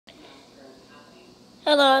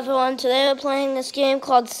Hello everyone, today we're playing this game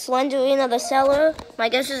called Slendrina the Cellar. My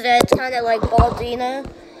guess is that it's kind of like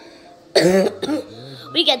Baldina.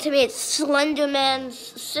 We get to meet SlenderMan's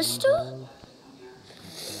sister.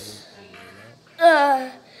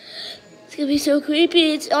 It's gonna be so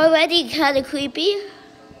creepy. It's already kind of creepy.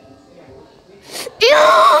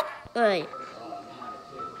 Alright.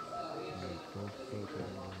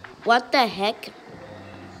 What the heck?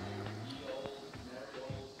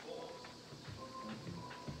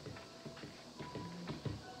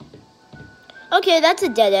 Okay, that's a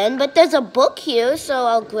dead end, but there's a book here, so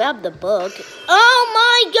I'll grab the book. Oh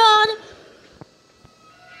my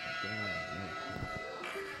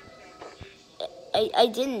god! I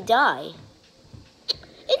didn't die.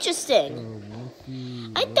 Interesting.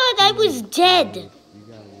 I thought I was dead.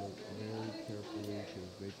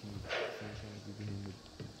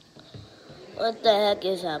 What the heck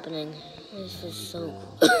is happening? This is so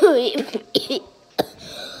creepy.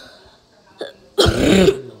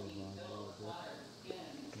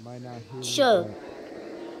 Sure.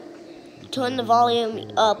 Turn the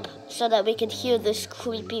volume up so that we can hear this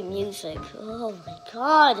creepy music. Oh my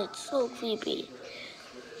god, it's so creepy.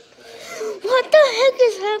 What the heck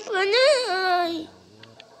is happening?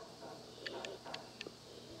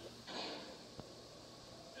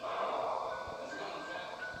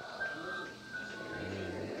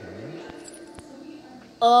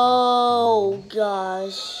 Oh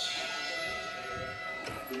gosh.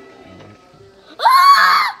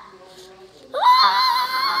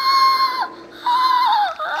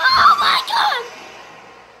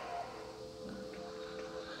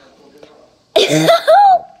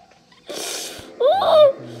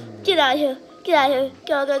 Get out of here. Get out of here.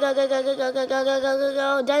 Go, go, go, go, go, go, go, go, go, go, go, go,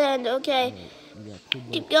 go. Dead end, okay.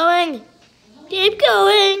 Keep going. Keep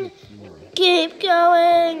going. Keep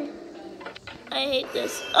going. I hate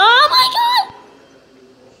this. Oh my god!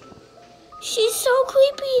 She's so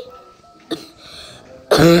creepy.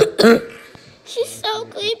 She's so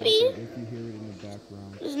creepy.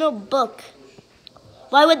 There's no book.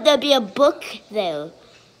 Why would there be a book there?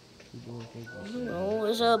 No,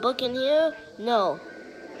 is there a book in here? No.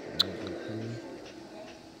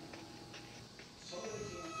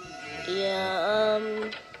 Yeah,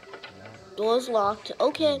 door's locked.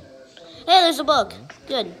 Okay. Hey, there's a book.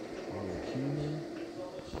 Good.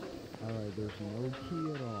 Alright, there's no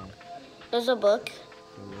key at all. There's a book.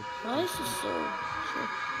 Why is this so...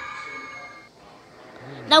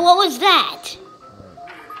 Now, what was that?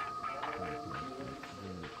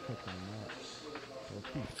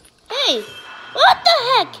 Hey, what the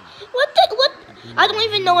heck? What? I don't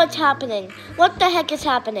even know what's happening. What the heck is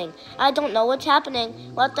happening? I don't know what's happening.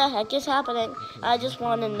 What the heck is happening? I just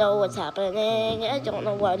want to know what's happening. I don't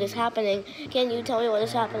know what is happening. Can you tell me what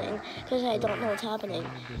is happening? Because I don't know what's happening.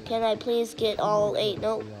 Can I please get all 8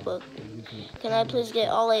 notebooks? Can I please get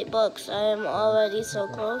all 8 books? I am already so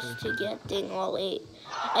close to getting all 8.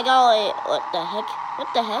 I got all 8. What the heck?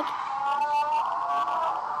 What the heck?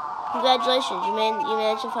 Congratulations, you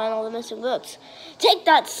managed to find all the missing books. Take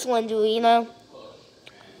that, Slendrina.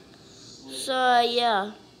 So,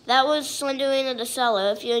 yeah, that was Slendrina the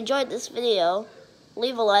Cellar. If you enjoyed this video,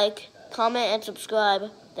 leave a like, comment, and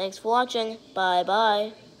subscribe. Thanks for watching.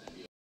 Bye-bye.